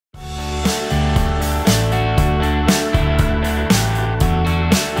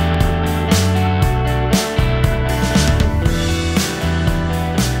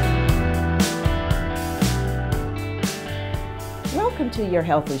Your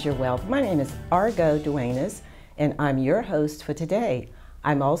Health is Your Wealth. My name is Argo Duenas, and I'm your host for today.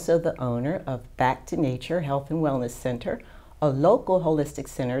 I'm also the owner of Back to Nature Health and Wellness Center, a local holistic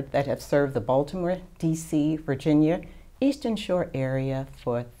center that has served the Baltimore, D.C., Virginia, Eastern Shore area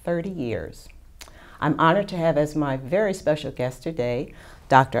for 30 years. I'm honored to have as my very special guest today,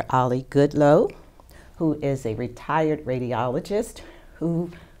 Dr. Ali Goodlow, who is a retired radiologist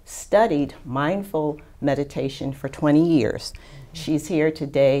who studied mindful meditation for 20 years. She's here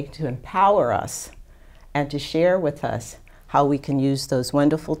today to empower us and to share with us how we can use those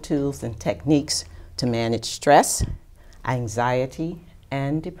wonderful tools and techniques to manage stress, anxiety,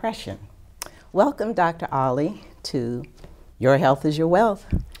 and depression. Welcome, Dr. Ali, to Your Health is Your Wealth.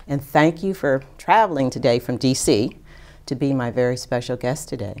 And thank you for traveling today from D.C. to be my very special guest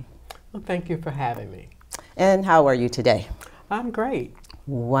today. Well, thank you for having me. And how are you today? I'm great.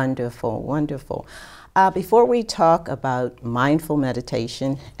 Wonderful, wonderful. Before we talk about mindful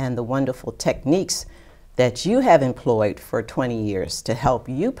meditation and the wonderful techniques that you have employed for 20 years to help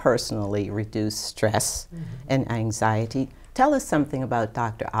you personally reduce stress and anxiety, tell us something about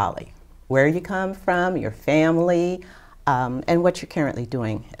Dr. Ali, where you come from, your family, and what you're currently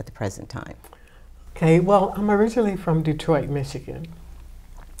doing at the present time. Okay, well, I'm originally from Detroit, Michigan,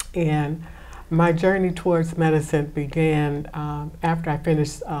 and my journey towards medicine began after I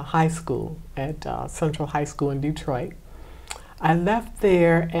finished high school at Central High School in Detroit. I left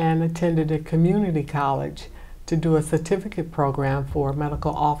there and attended a community college to do a certificate program for a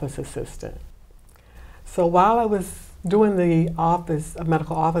medical office assistant. So while I was doing the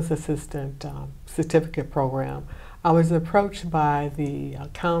medical office assistant certificate program, I was approached by the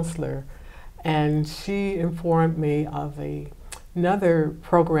counselor, and she informed me of another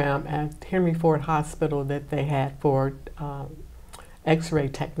program at Henry Ford Hospital that they had for X-ray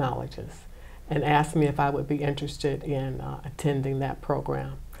technologists, and asked me if I would be interested in attending that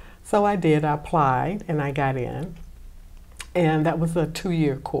program. So I did. I applied and I got in, and that was a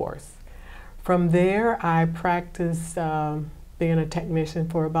 2-year course. From there, I practiced being a technician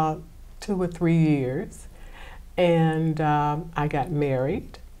for about 2 or 3 years, and I got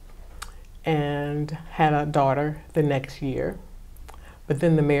married and had a daughter the next year. But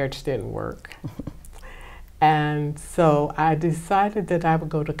then the marriage didn't work. And so I decided that I would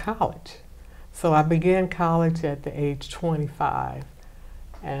go to college. So I began college at the age 25,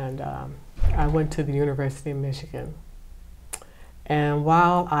 and I went to the University of Michigan. And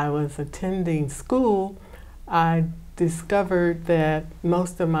while I was attending school, I discovered that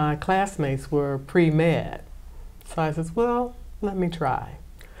most of my classmates were pre-med. So I said, well, let me try.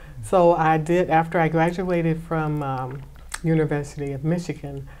 So I did. After I graduated from University of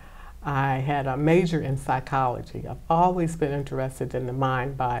Michigan, I had a major in psychology. I've always been interested in the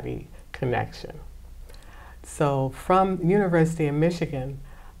mind-body connection. So from University of Michigan,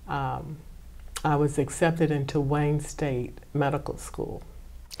 I was accepted into Wayne State Medical School.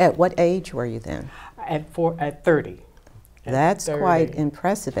 At what age were you then? At 30. That's quite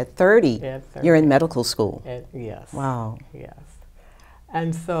impressive. At 30, you're in medical school. Yes. Wow. Yes.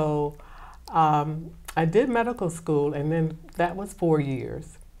 And so I did medical school, and then that was 4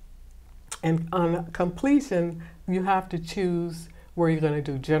 years. And on completion, you have to choose where you're going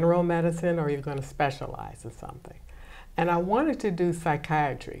to do general medicine or you're going to specialize in something. And I wanted to do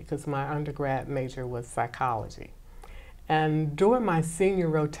psychiatry because my undergrad major was psychology. And during my senior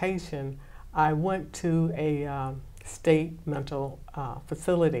rotation, I went to a state mental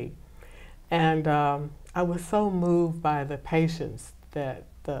facility, and I was so moved by the patients, that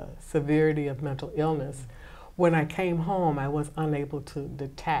the severity of mental illness. When I came home, I was unable to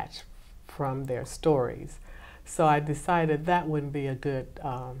detach from their stories. So I decided that wouldn't be a good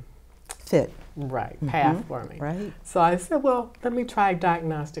fit, path for me. Right. So I said, well, let me try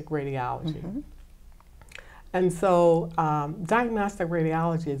diagnostic radiology. And so diagnostic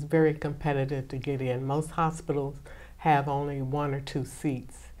radiology is very competitive to get in. Most hospitals have only 1 or 2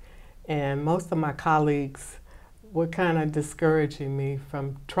 seats. And most of my colleagues were kind of discouraging me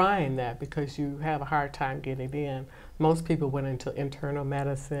from trying that because you have a hard time getting in. Most people went into internal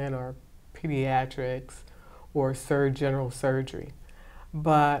medicine or pediatrics or general surgery.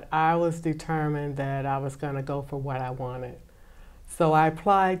 But I was determined that I was going to go for what I wanted. So I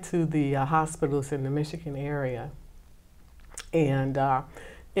applied to the hospitals in the Michigan area. And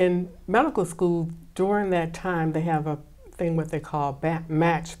in medical school, during that time, they have a thing what they call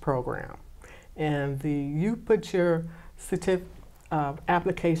match program. And you put your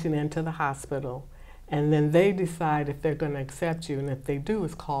application into the hospital, and then they decide if they're going to accept you, and if they do,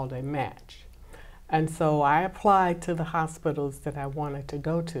 it's called a match. And so I applied to the hospitals that I wanted to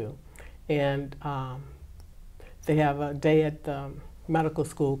go to, and they have a day at the medical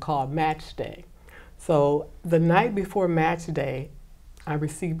school called Match Day. So the night before Match Day, I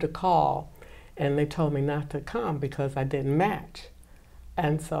received a call and they told me not to come because I didn't match.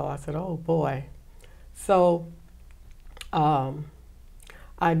 And so I said, oh boy. So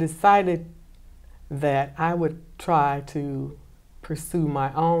I decided that I would try to pursue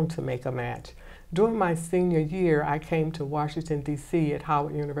my own to make a match. During my senior year, I came to Washington, D.C. at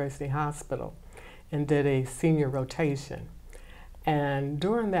Howard University Hospital and did a senior rotation. And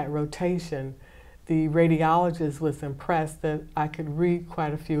during that rotation, the radiologist was impressed that I could read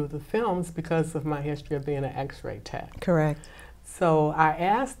quite a few of the films because of my history of being an X-ray tech. Correct. So I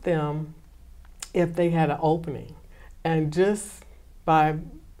asked them if they had an opening, and just by,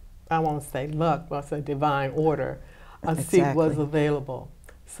 I won't say luck, but I'll say divine order, a seat was available.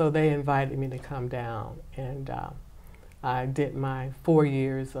 So they invited me to come down, and I did my 4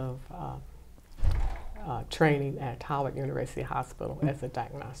 years of training at Howard University Hospital as a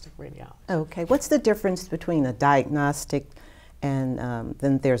diagnostic radiologist. Okay, what's the difference between a diagnostic and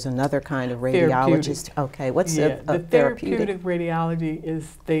then there's another kind of radiologist? Okay, what's the therapeutic radiology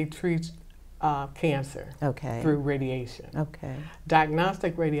is they treat cancer through radiation. Okay.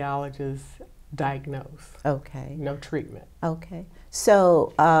 Diagnostic radiologists diagnose. Okay. No treatment. Okay.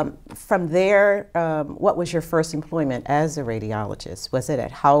 So from there, what was your first employment as a radiologist? Was it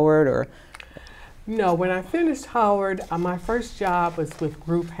at Howard or? No, when I finished Howard, my first job was with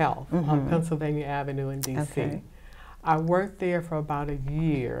Group Health on Pennsylvania Avenue in D.C. Okay. I worked there for about a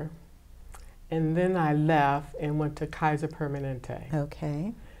year, and then I left and went to Kaiser Permanente.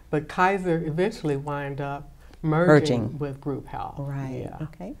 Okay. But Kaiser eventually wound up merging with Group Health. Right. Yeah.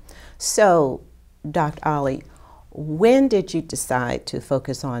 Okay. So, Dr. Ali, when did you decide to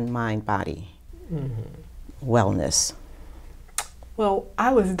focus on mind-body wellness? Well,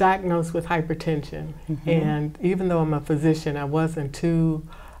 I was diagnosed with hypertension, and even though I'm a physician, I wasn't too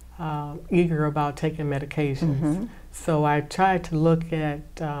eager about taking medications. So I tried to look at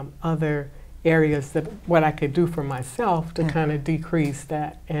other areas that what I could do for myself to kind of decrease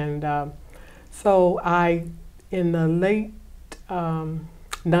that. And so I, in the late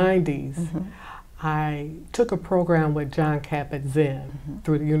 90s, I took a program with John Kabat-Zinn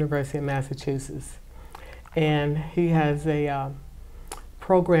through the University of Massachusetts. And he has a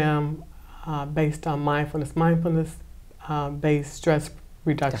program based on mindfulness-based stress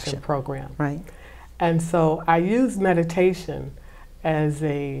reduction program. Right. And so I used meditation as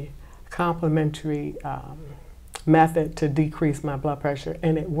a complementary method to decrease my blood pressure,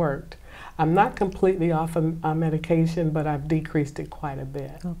 and it worked. I'm not completely off of medication, but I've decreased it quite a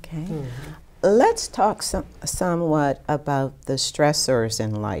bit. Okay. Let's talk somewhat about the stressors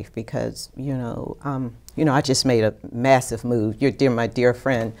in life, because I just made a massive move. You're my dear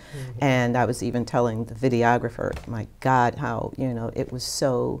friend, and I was even telling the videographer, my God, how it was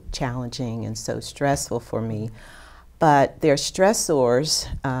so challenging and so stressful for me. But there are stressors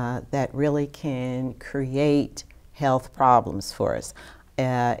that really can create health problems for us.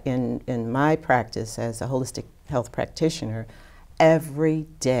 In my practice as a holistic health practitioner, every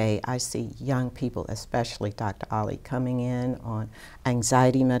day I see young people, especially Dr. Ali, coming in on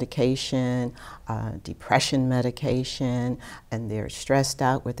anxiety medication, depression medication, and they're stressed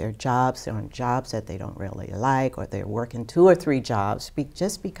out with their jobs. They're on jobs that they don't really like, or they're working 2 or 3 jobs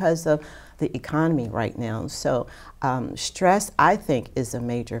just because of the economy right now. So stress, I think, is a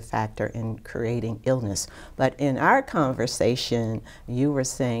major factor in creating illness. But in our conversation, you were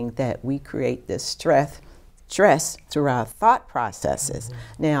saying that we create this stress through our thought processes.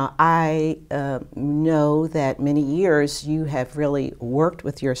 Now, I know that many years you have really worked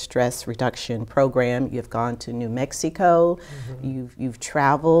with your stress reduction program. You've gone to New Mexico, you've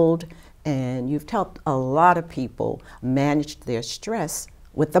traveled, and you've helped a lot of people manage their stress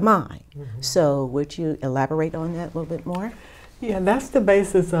with the mind. So would you elaborate on that a little bit more? Yeah, that's the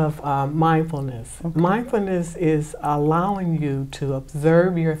basis of mindfulness. Mindfulness is allowing you to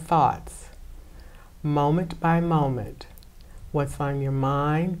observe your thoughts moment by moment, what's on your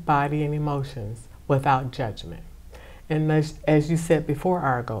mind, body, and emotions without judgment. And as you said before,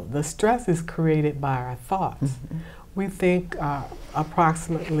 Argo, the stress is created by our thoughts. We think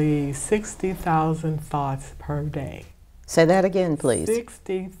approximately 60,000 thoughts per day. Say that again, please.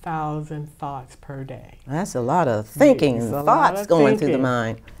 60,000 thoughts per day. That's a lot of thinking and thoughts going through the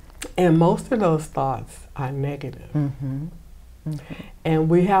mind. And most of those thoughts are negative. And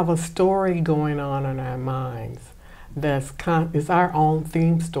we have a story going on in our minds that's is our own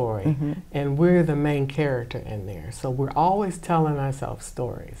theme story, and we're the main character in there. So we're always telling ourselves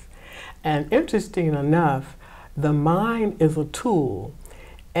stories. And interesting enough, the mind is a tool,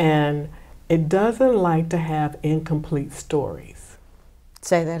 and it doesn't like to have incomplete stories.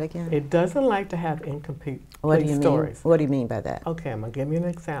 Say that again. It doesn't like to have incomplete What stories. What do you mean by that? Okay, I'm going to give you an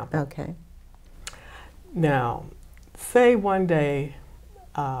example. Okay. Now, say one day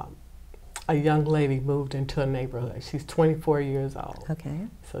a young lady moved into a neighborhood. She's 24 years old. Okay.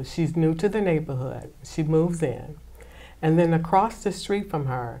 So she's new to the neighborhood. She moves in. And then across the street from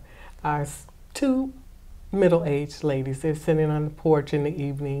her are two middle-aged ladies. They're sitting on the porch in the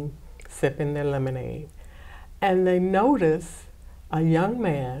evening, sipping their lemonade. And they notice a young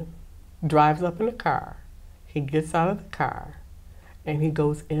man drives up in a car. He gets out of the car and he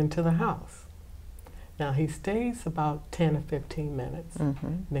goes into the house. Now he stays about 10 or 15 minutes,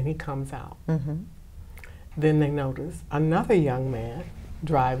 then he comes out. Then they notice another young man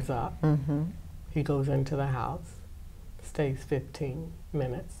drives up, he goes into the house, stays 15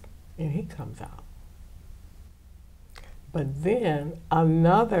 minutes, and he comes out. But then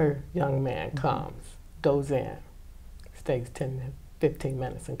another young man comes, goes in, stays 10 to 15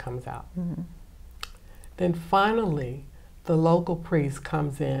 minutes and comes out. Then finally, the local priest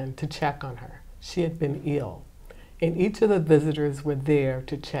comes in to check on her. She had been ill, and each of the visitors were there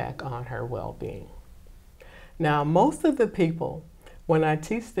to check on her well-being. Now, most of the people, when I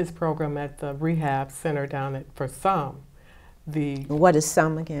teach this program at the rehab center down at for some, What is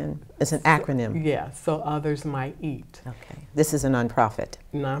SOME again? It's an acronym. Yeah, so others might eat. Okay. This is a nonprofit.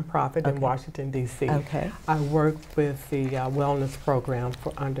 Nonprofit in Washington, D.C. Okay. I work with the wellness program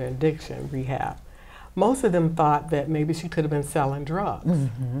for under addiction rehab. Most of them thought that maybe she could have been selling drugs.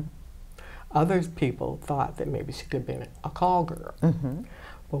 Other people thought that maybe she could have been a call girl.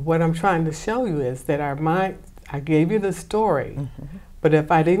 But what I'm trying to show you is that our mind, I gave you the story, but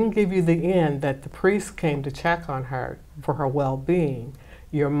if I didn't give you the end that the priest came to check on her for her well-being,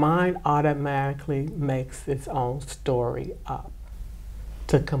 your mind automatically makes its own story up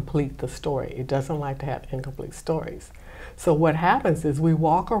to complete the story. It doesn't like to have incomplete stories. So what happens is we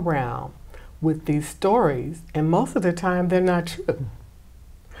walk around with these stories, and most of the time they're not true.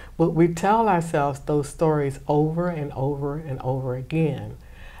 But we tell ourselves those stories over and over and over again.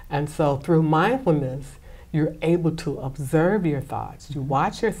 And so through mindfulness, you're able to observe your thoughts. You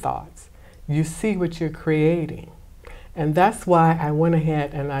watch your thoughts. You see what you're creating. And that's why I went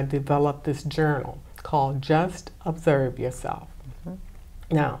ahead and I developed this journal called Just Observe Yourself.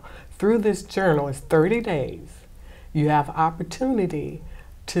 Now, through this journal, it's 30 days. You have opportunity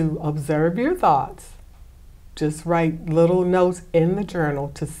to observe your thoughts. Just write little notes in the journal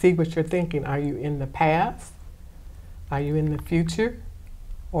to see what you're thinking. Are you in the past? Are you in the future?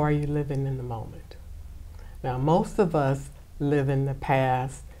 Or are you living in the moment? Now, most of us live in the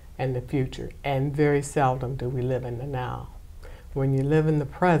past and the future, and very seldom do we live in the now. When you live in the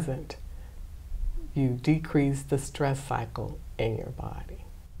present, you decrease the stress cycle in your body.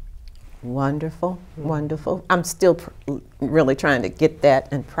 Wonderful, wonderful. I'm still really trying to get that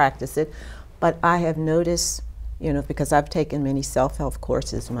and practice it, but I have noticed, you know, because I've taken many self-help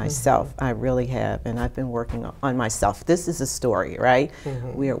courses myself, I really have, and I've been working on myself. This is a story, right?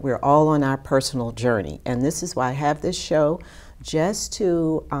 We're all on our personal journey, and this is why I have this show, just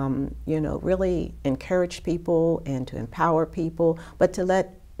to, you know, really encourage people and to empower people, but to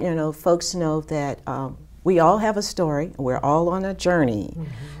let, you know, folks know that we all have a story, we're all on a journey,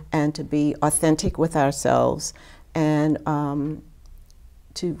 and to be authentic with ourselves, and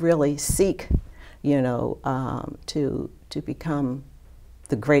to really seek, you know, to become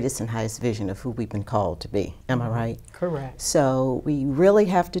the greatest and highest vision of who we've been called to be. Am I right? Correct. So we really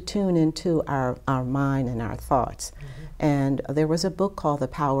have to tune into our mind and our thoughts. And there was a book called The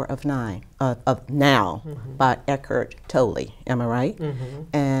Power of Now by Eckhart Tolle. Am I right?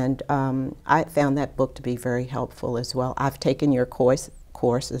 And I found that book to be very helpful as well. I've taken your course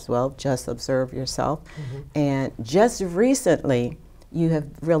as well, Just Observe Yourself. And just recently, you have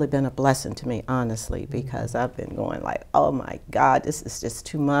really been a blessing to me, honestly, because I've been going like, oh my God, this is just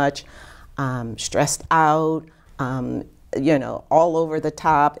too much. I'm stressed out, you know, all over the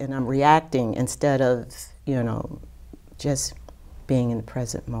top, and I'm reacting instead of, you know, just being in the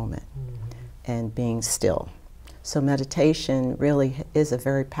present moment and being still. So meditation really is a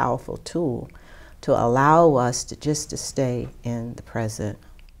very powerful tool to allow us to just to stay in the present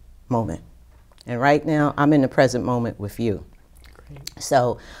moment. And right now, I'm in the present moment with you.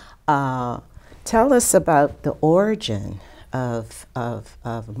 So tell us about the origin of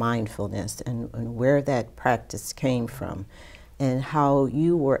mindfulness and where that practice came from and how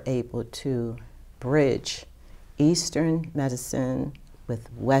you were able to bridge Eastern medicine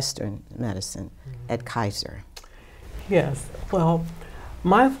with Western medicine at Kaiser. Yes, well,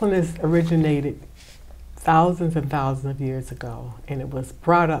 mindfulness originated thousands and thousands of years ago, and it was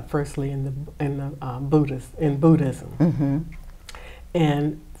brought up firstly in Buddhism.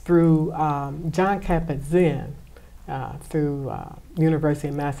 And through John Kabat-Zinn, through University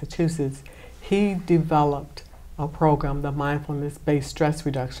of Massachusetts, he developed a program, the mindfulness-based stress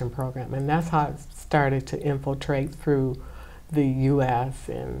reduction program, and that's how it started to infiltrate through the U.S.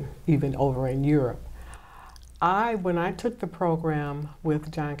 and even over in Europe. When I took the program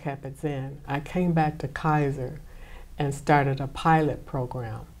with John Kabat-Zinn, I came back to Kaiser and started a pilot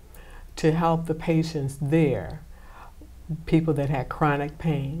program to help the patients there, people that had chronic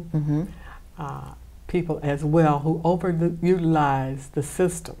pain, people as well who overutilized the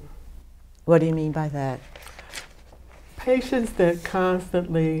system. What do you mean by that? Patients that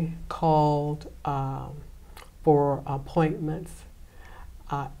constantly called for appointments.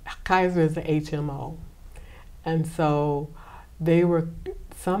 Kaiser is the HMO. And so they were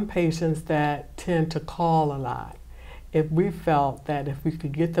some patients that tend to call a lot. If we felt that if we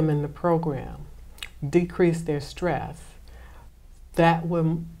could get them in the program, decrease their stress, that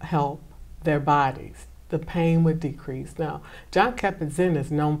would help their bodies. The pain would decrease. Now, John Kabat-Zinn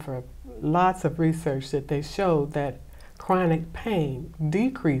is known for lots of research that they showed that chronic pain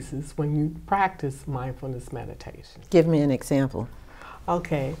decreases when you practice mindfulness meditation. Give me an example.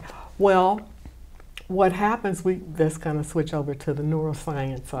 Okay, well, what happens, let's kind of switch over to the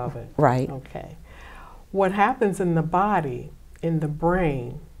neuroscience of it. Right. Okay. What happens in the body, in the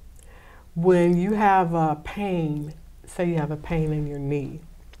brain, when you have a pain, say you have a pain in your knee,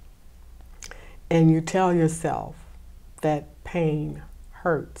 and you tell yourself that pain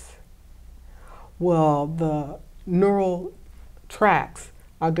hurts, well, the neural tracts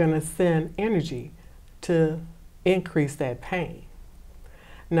are going to send energy to increase that pain.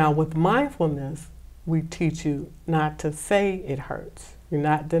 Now, with mindfulness, we teach you not to say it hurts. You're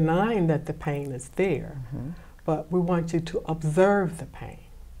not denying that the pain is there, but we want you to observe the pain.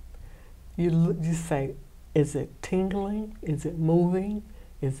 You say, is it tingling? Is it moving?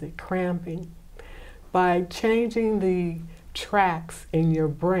 Is it cramping? By changing the tracks in your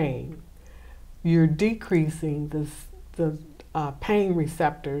brain, you're decreasing the pain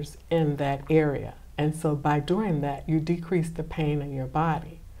receptors in that area. And so by doing that, you decrease the pain in your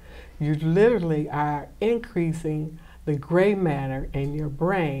body. You literally are increasing the gray matter in your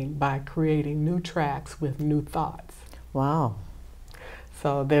brain by creating new tracks with new thoughts. Wow.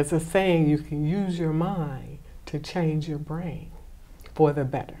 So there's a saying, you can use your mind to change your brain for the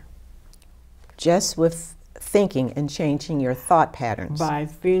better. Just with thinking and changing your thought patterns. By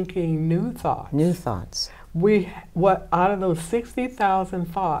thinking new thoughts. New thoughts. Out of those 60,000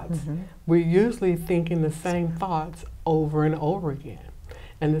 thoughts, we're usually thinking the same thoughts over and over again.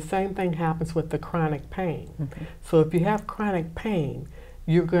 And the same thing happens with the chronic pain. So if you have chronic pain,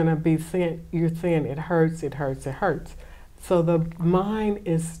 you're going to be saying, it hurts, it hurts, it hurts. So the mind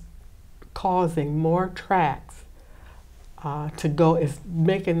is causing more tracks to go, is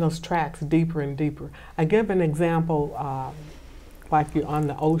making those tracks deeper and deeper. I give an example, like you're on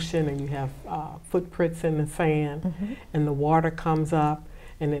the ocean and you have footprints in the sand, and the water comes up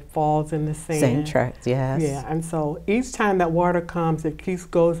and it falls in the sand. Same tracks, yes. Yeah, and so each time that water comes, it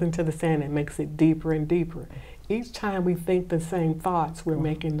goes into the sand and makes it deeper and deeper. Each time we think the same thoughts, we're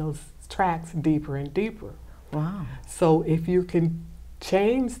making those tracks deeper and deeper. Wow. So if you can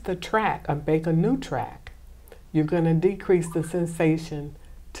change the track or make a new track, you're going to decrease the sensation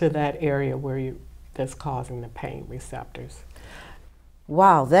to that area where that's causing the pain receptors.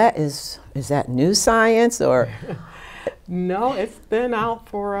 Wow, is that new science or? No, it's been out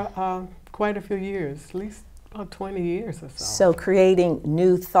for quite a few years, at least about 20 years or so. So creating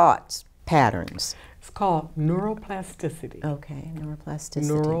new thoughts patterns. It's called neuroplasticity. Okay,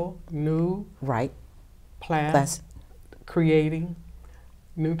 neuroplasticity. Right. Creating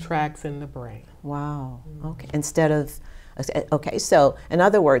new tracks in the brain. Wow. Okay. Instead of, okay, so in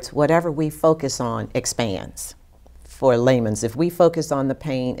other words, whatever we focus on expands. For layman's, if we focus on the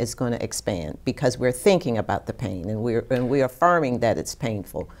pain, it's going to expand because we're thinking about the pain and we're affirming that it's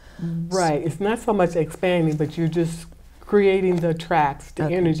painful. Right. It's not so much expanding, but you're just creating the tracks, the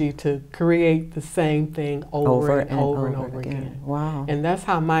energy to create the same thing over and over again. Wow. And that's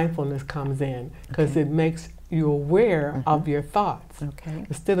how mindfulness comes in, because it makes you aware of your thoughts. Okay.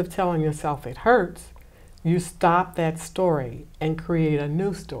 Instead of telling yourself it hurts, you stop that story and create a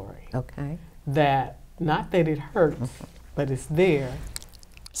new story. Okay. That, not that it hurts, but it's there.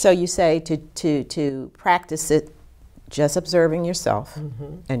 So you say to practice it, just observing yourself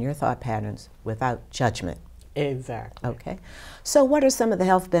and your thought patterns without judgment. Exactly. Okay. So what are some of the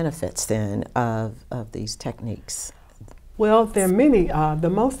health benefits then of these techniques? Well, there are many. The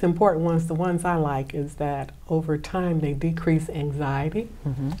most important ones, the ones I like, is that over time they decrease anxiety,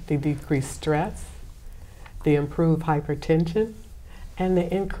 they decrease stress, they improve hypertension, and they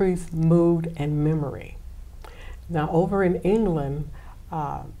increase mood and memory. Now, over in England,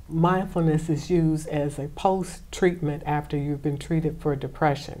 mindfulness is used as a post-treatment after you've been treated for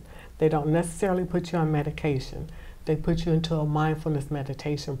depression. They don't necessarily put you on medication. They put you into a mindfulness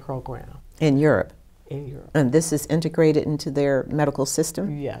meditation program. In Europe? In Europe. And this is integrated into their medical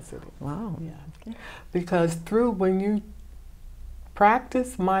system? Yes, it is. Wow. Yeah. Okay. Because when you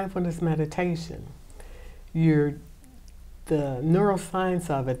practice mindfulness meditation, the neuroscience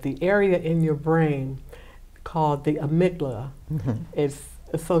of it, the area in your brain called the amygdala, is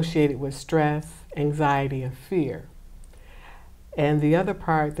associated with stress, anxiety, and fear. And the other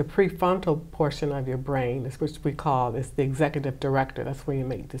part, the prefrontal portion of your brain, is which we call is the executive director. That's where you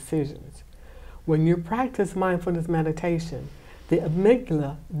make decisions. When you practice mindfulness meditation, the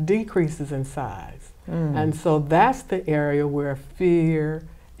amygdala decreases in size. And so that's the area where fear,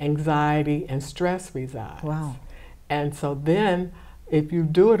 anxiety, and stress reside. Wow. And so then, if you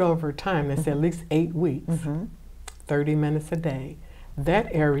do it over time, that's at least 8 weeks, 30 minutes a day, that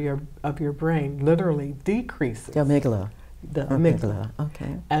area of your brain literally decreases. The amygdala. The amygdala.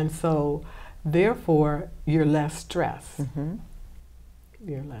 Okay. And so, therefore, you're less stressed.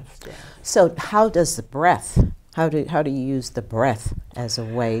 You're less stressed. So how does the breath, how do you use the breath as a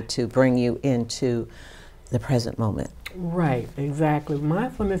way to bring you into the present moment? Right, exactly.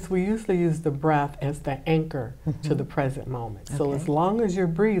 Mindfulness, we usually use the breath as the anchor to the present moment. So as long as you're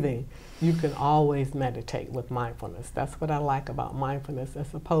breathing, you can always meditate with mindfulness. That's what I like about mindfulness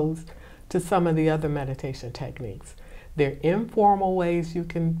as opposed to some of the other meditation techniques. There are informal ways you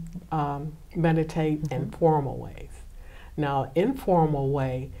can meditate and formal ways. Now, informal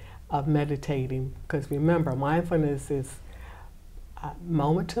way of meditating, because remember, mindfulness is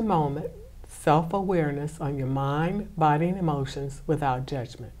moment to moment, self-awareness on your mind, body, and emotions without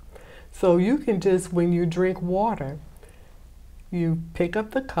judgment. So you can just, when you drink water, you pick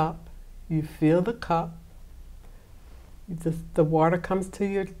up the cup, you feel the cup, the water comes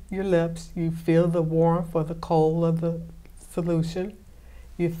to your lips, you feel the warmth or the cold of the solution,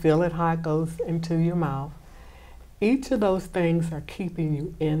 you feel it how it goes into your mouth. Each of those things are keeping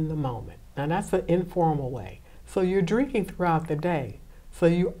you in the moment. Now that's an informal way. So you're drinking throughout the day. So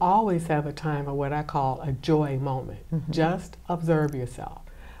you always have a time of what I call a joy moment. Just observe yourself.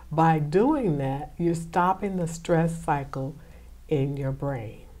 By doing that, you're stopping the stress cycle in your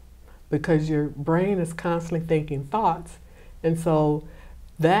brain because your brain is constantly thinking thoughts. And so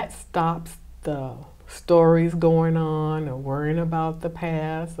that stops the stories going on or worrying about the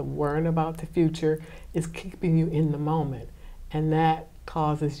past or worrying about the future. Is keeping you in the moment. And that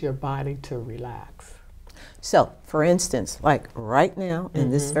causes your body to relax. So, for instance, like right now,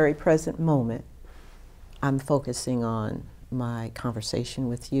 in this very present moment, I'm focusing on my conversation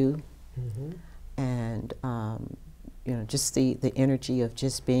with you and, you know, just the energy of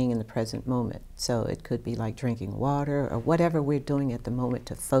just being in the present moment. So it could be like drinking water or whatever we're doing at the moment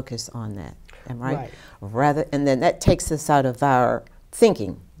to focus on that. Am I right? And then that takes us out of our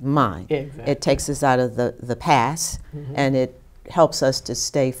thinking mind. Exactly. It takes us out of the past and it helps us to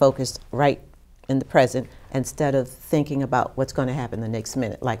stay focused right in the present instead of thinking about what's going to happen the next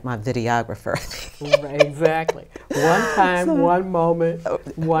minute, like my videographer. Right, exactly. One time, one moment,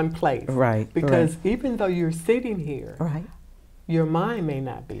 one place. Right. Because even though you're sitting here, Right. your mind may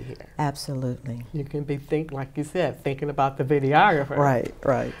not be here. Absolutely. You can be like you said, thinking about the videographer. Right,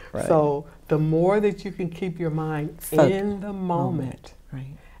 right, right. So the more that you can keep your mind in the moment.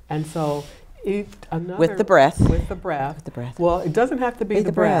 Right. And so with the breath. With the breath. With the breath. Well, it doesn't have to be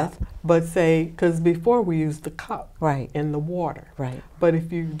the breath, but say, because before we used the cup and the water. Right. But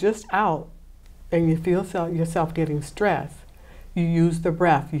if you're just out and you feel yourself getting stressed, you use the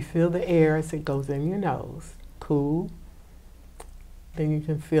breath. You feel the air as it goes in your nose, cool. Then you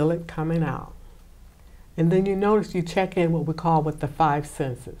can feel it coming out. And then you notice, you check in what we call with the 5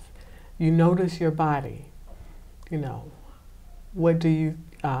 senses. You notice your body. You know, what do you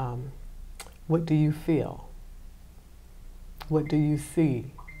feel? What do you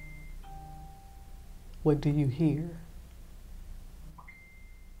see? What do you hear?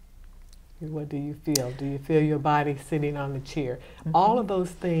 What do you feel? Do you feel your body sitting on the chair? All of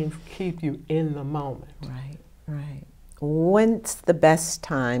those things keep you in the moment. Right, right. When's the best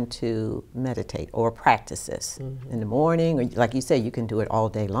time to meditate or practice this? In the morning, or like you say, you can do it all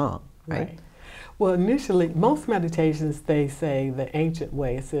day long, right? Well, initially, most meditations, they say the ancient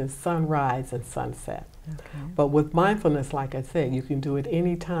way, it says sunrise and sunset. But with mindfulness, like I said, you can do it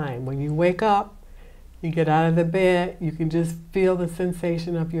any time. When you wake up, you get out of the bed, you can just feel the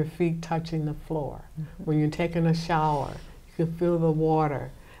sensation of your feet touching the floor. When you're taking a shower, you can feel the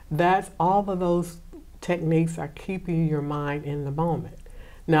water. That's all of those techniques are keeping your mind in the moment.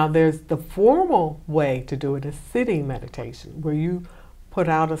 Now there's the formal way to do it is sitting meditation, where you put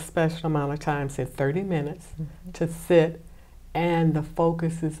out a special amount of time, say 30 minutes, to sit, and the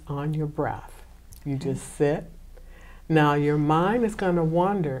focus is on your breath. You just sit. Now your mind is going to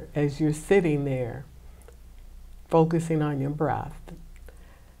wander as you're sitting there, focusing on your breath.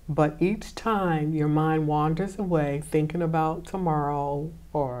 But each time your mind wanders away, thinking about tomorrow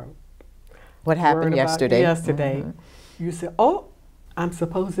or what happened yesterday. You say, oh, I'm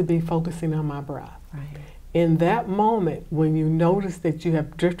supposed to be focusing on my breath. Right. In that moment, when you notice that you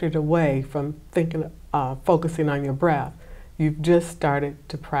have drifted away from thinking, focusing on your breath, you've just started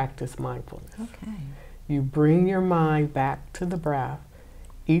to practice mindfulness. Okay. You bring your mind back to the breath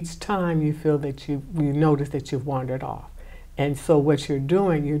each time you feel that you notice that you've wandered off. And so what you're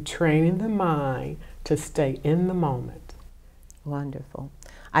doing, you're training the mind to stay in the moment. Wonderful.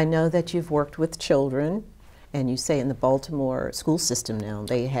 I know that you've worked with children, and you say in the Baltimore school system now,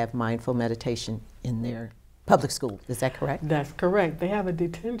 they have mindful meditation in their public school. Is that correct? That's correct. They have a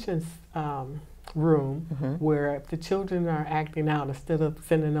detention room where if the children are acting out, instead of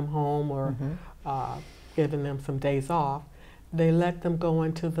sending them home or giving them some days off, they let them go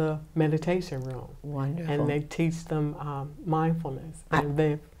into the meditation room. Wonderful. And they teach them mindfulness. And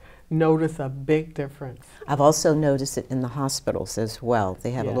they've noticed a big difference. I've also noticed it in the hospitals as well.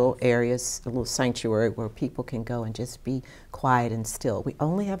 They have Yes. a little areas, a little sanctuary where people can go and just be quiet and still. We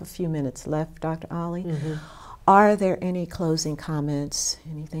only have a few minutes left, Dr. Ollie. Are there any closing comments,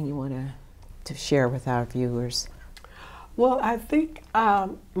 anything you want to share with our viewers? Well, I think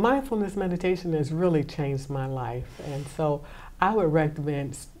mindfulness meditation has really changed my life, and so I would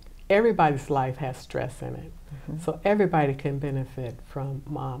recommend, everybody's life has stress in it, so everybody can benefit from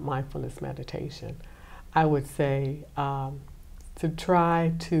mindfulness meditation. I would say to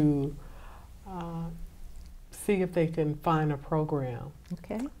try to see if they can find a program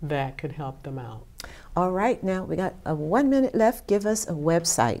that could help them out. All right, now we got 1 minute left. Give us a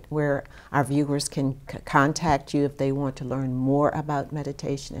website where our viewers can contact you if they want to learn more about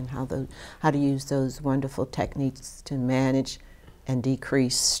meditation and how to use those wonderful techniques to manage and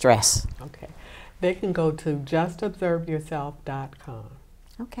decrease stress. Okay, they can go to justobserveyourself.com.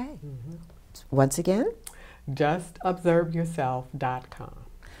 Okay. Once again? justobserveyourself.com.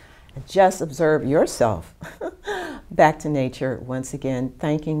 Just observe yourself. Back to nature once again,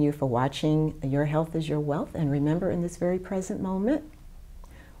 thanking you for watching Your Health is Your Wealth. And remember, in this very present moment,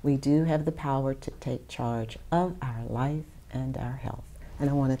 we do have the power to take charge of our life and our health. And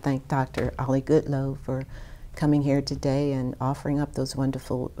I want to thank Dr. Ollie Goodlow for coming here today and offering up those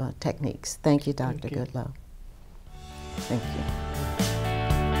wonderful techniques. Thank you, Dr. Goodlow. Thank you.